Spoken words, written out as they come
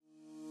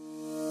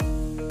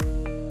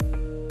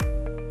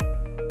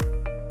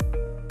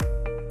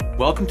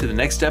Welcome to the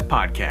Next Step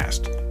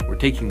Podcast. We're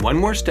taking one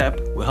more step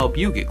will help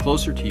you get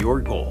closer to your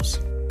goals.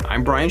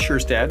 I'm Brian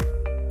Scherstad.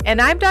 And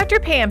I'm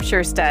Dr. Pam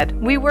Scherstad.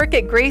 We work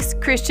at Grace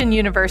Christian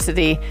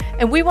University,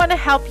 and we want to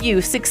help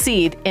you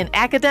succeed in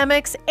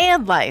academics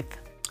and life.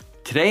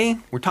 Today,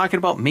 we're talking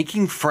about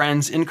making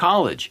friends in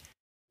college.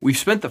 We've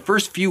spent the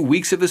first few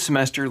weeks of the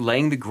semester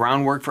laying the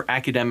groundwork for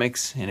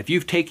academics, and if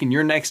you've taken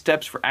your next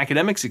steps for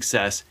academic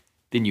success,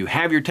 then you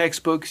have your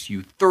textbooks,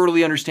 you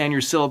thoroughly understand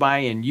your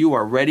syllabi, and you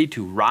are ready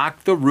to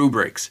rock the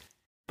rubrics.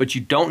 But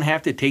you don't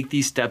have to take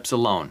these steps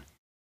alone.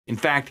 In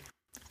fact,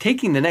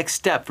 taking the next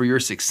step for your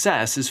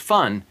success is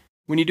fun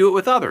when you do it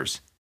with others.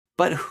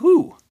 But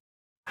who?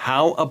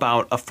 How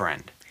about a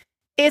friend?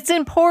 It's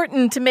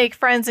important to make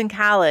friends in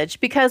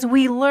college because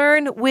we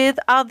learn with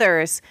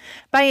others.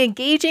 By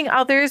engaging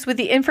others with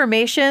the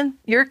information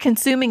you're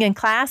consuming in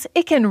class,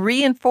 it can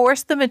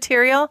reinforce the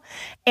material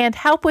and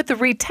help with the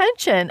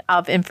retention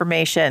of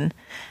information.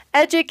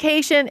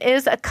 Education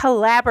is a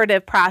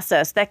collaborative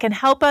process that can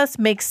help us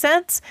make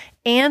sense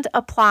and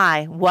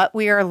apply what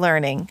we are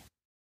learning.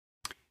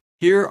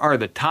 Here are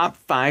the top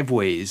 5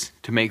 ways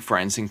to make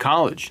friends in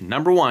college.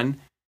 Number 1,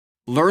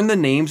 learn the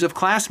names of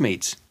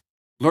classmates.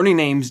 Learning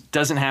names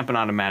doesn't happen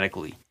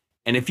automatically.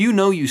 And if you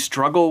know you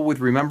struggle with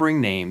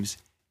remembering names,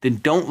 then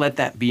don't let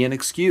that be an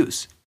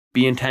excuse.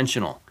 Be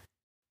intentional.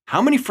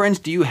 How many friends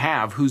do you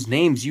have whose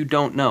names you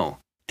don't know?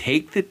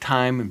 Take the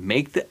time,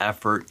 make the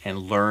effort, and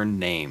learn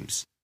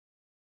names.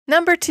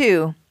 Number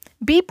 2,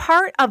 be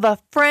part of a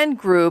friend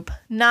group,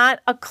 not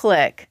a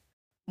clique.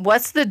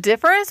 What's the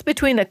difference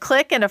between a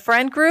clique and a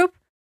friend group?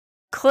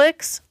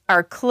 Cliques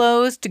are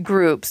closed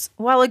groups,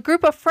 while a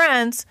group of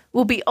friends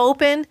will be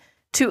open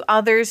to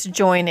others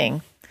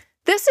joining.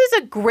 This is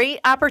a great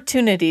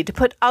opportunity to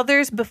put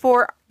others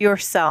before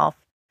yourself.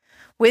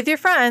 With your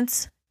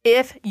friends,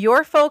 if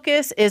your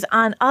focus is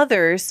on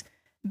others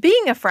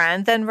being a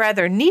friend than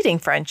rather needing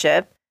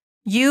friendship,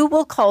 you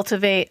will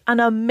cultivate an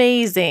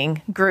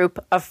amazing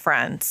group of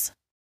friends.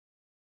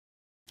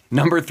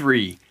 Number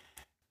 3,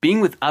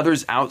 being with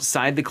others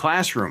outside the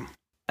classroom.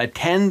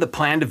 Attend the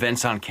planned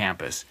events on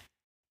campus.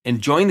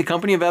 Enjoying the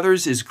company of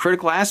others is a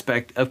critical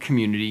aspect of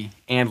community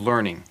and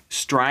learning.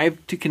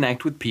 Strive to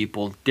connect with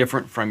people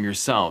different from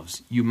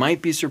yourselves. You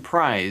might be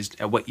surprised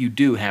at what you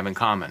do have in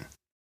common.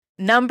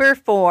 Number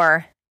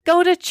 4,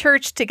 go to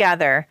church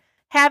together.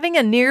 Having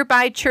a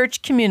nearby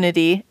church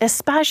community,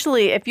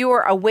 especially if you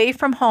are away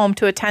from home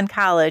to attend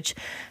college,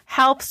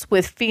 helps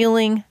with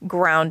feeling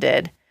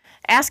grounded.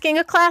 Asking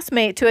a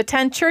classmate to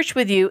attend church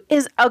with you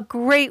is a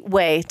great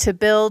way to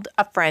build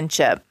a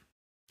friendship.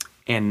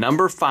 And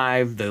number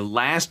 5, the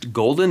last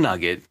golden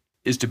nugget,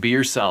 is to be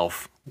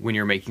yourself when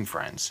you're making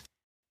friends.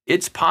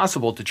 It's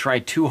possible to try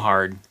too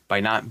hard by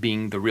not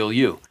being the real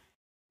you.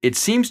 It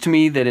seems to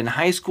me that in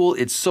high school,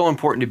 it's so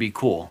important to be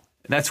cool.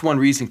 That's one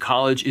reason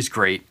college is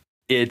great.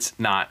 It's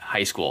not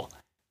high school.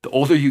 The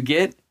older you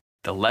get,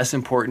 the less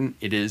important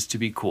it is to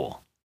be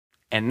cool.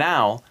 And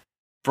now,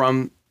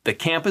 from the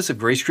campus of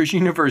Grace Christian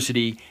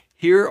University,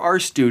 here are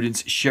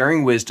students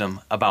sharing wisdom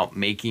about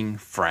making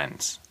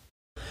friends.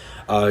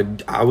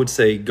 I would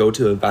say go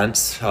to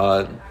events,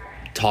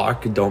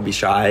 talk, don't be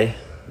shy,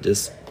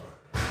 just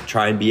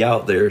try and be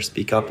out there,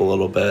 speak up a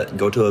little bit,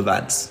 go to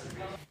events.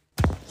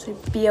 So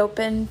be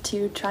open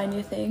to try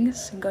new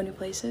things and go new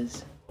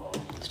places,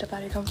 step out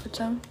of your comfort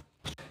zone.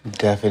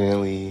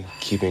 Definitely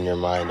keeping your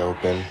mind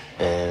open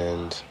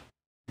and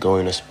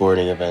going to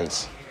sporting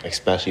events,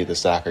 especially the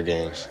soccer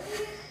games.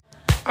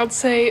 I'd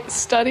say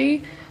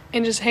study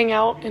and just hang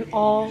out in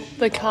all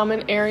the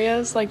common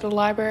areas like the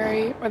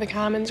library or the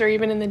commons or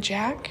even in the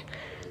JAC.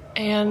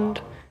 And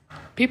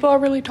people are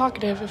really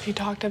talkative if you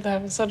talk to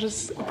them. So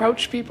just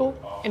approach people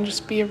and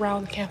just be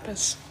around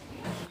campus.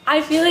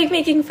 I feel like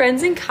making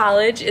friends in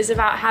college is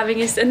about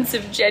having a sense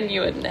of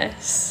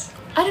genuineness.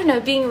 I don't know,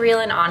 being real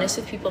and honest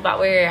with people about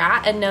where you're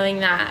at and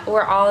knowing that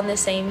we're all in the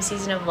same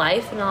season of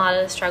life and a lot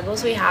of the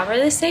struggles we have are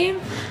the same,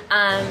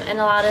 and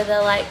a lot of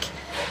the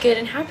good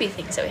and happy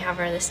things that we have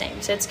are the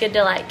same. So it's good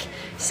to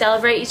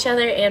celebrate each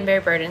other and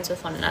bear burdens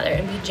with one another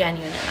and be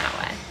genuine in that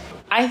way.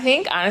 I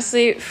think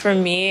honestly for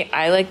me,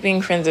 I like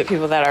being friends with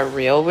people that are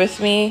real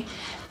with me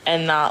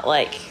and not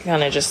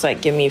kind of just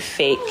give me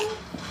fake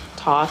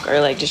talk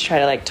or just try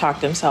to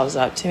talk themselves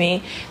up to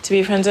me to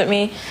be friends with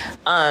me.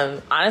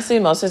 Honestly,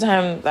 most of the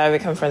time that I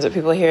become friends with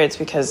people here, it's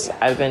because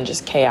I've been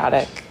just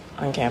chaotic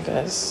on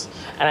campus.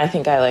 And I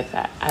think I like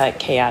that. I like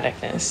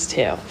chaoticness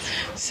too.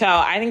 So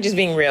I think just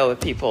being real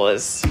with people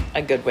is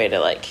a good way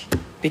to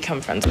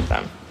become friends with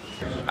them.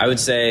 I would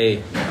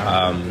say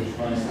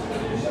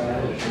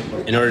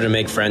in order to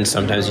make friends,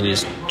 sometimes you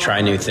just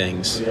try new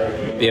things.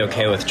 Be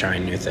okay with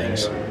trying new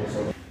things.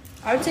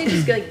 I would say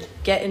just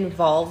get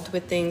involved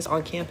with things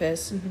on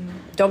campus. Mm-hmm.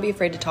 Don't be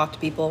afraid to talk to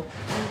people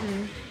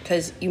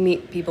because you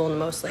meet people in the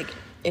most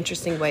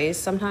interesting ways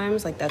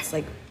sometimes. That's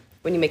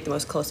when you make the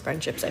most close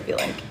friendships, I feel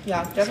like.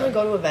 Yeah, definitely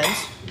go to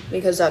events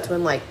because that's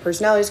when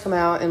personalities come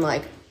out and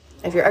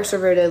if you're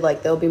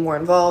extroverted, they'll be more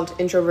involved.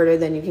 Introverted,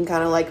 then you can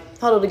kind of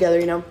huddle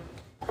together,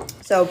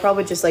 So So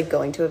probably just like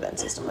going to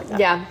events and stuff like that.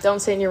 Yeah, don't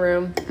sit in your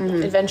room.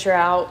 Adventure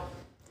out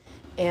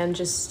and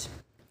just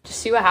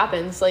see what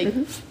happens. Like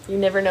you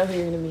never know who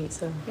you're going to meet.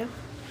 So yeah.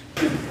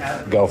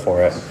 Go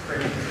for it.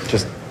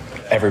 Just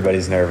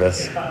everybody's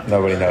nervous.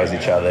 Nobody knows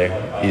each other.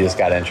 You just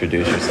got to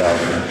introduce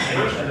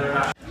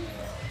yourself.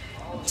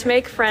 To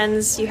make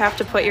friends, you have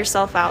to put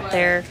yourself out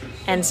there,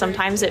 and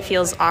sometimes it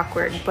feels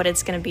awkward, but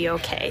it's going to be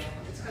okay.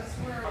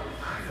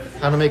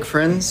 How to make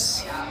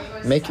friends?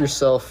 Make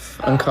yourself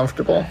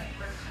uncomfortable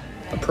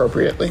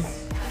appropriately.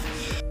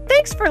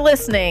 Thanks for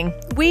listening.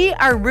 We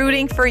are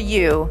rooting for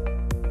you.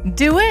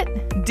 Do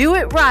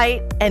it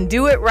right, and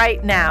do it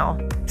right now.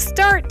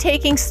 Start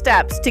taking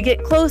steps to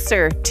get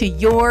closer to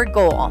your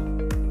goal.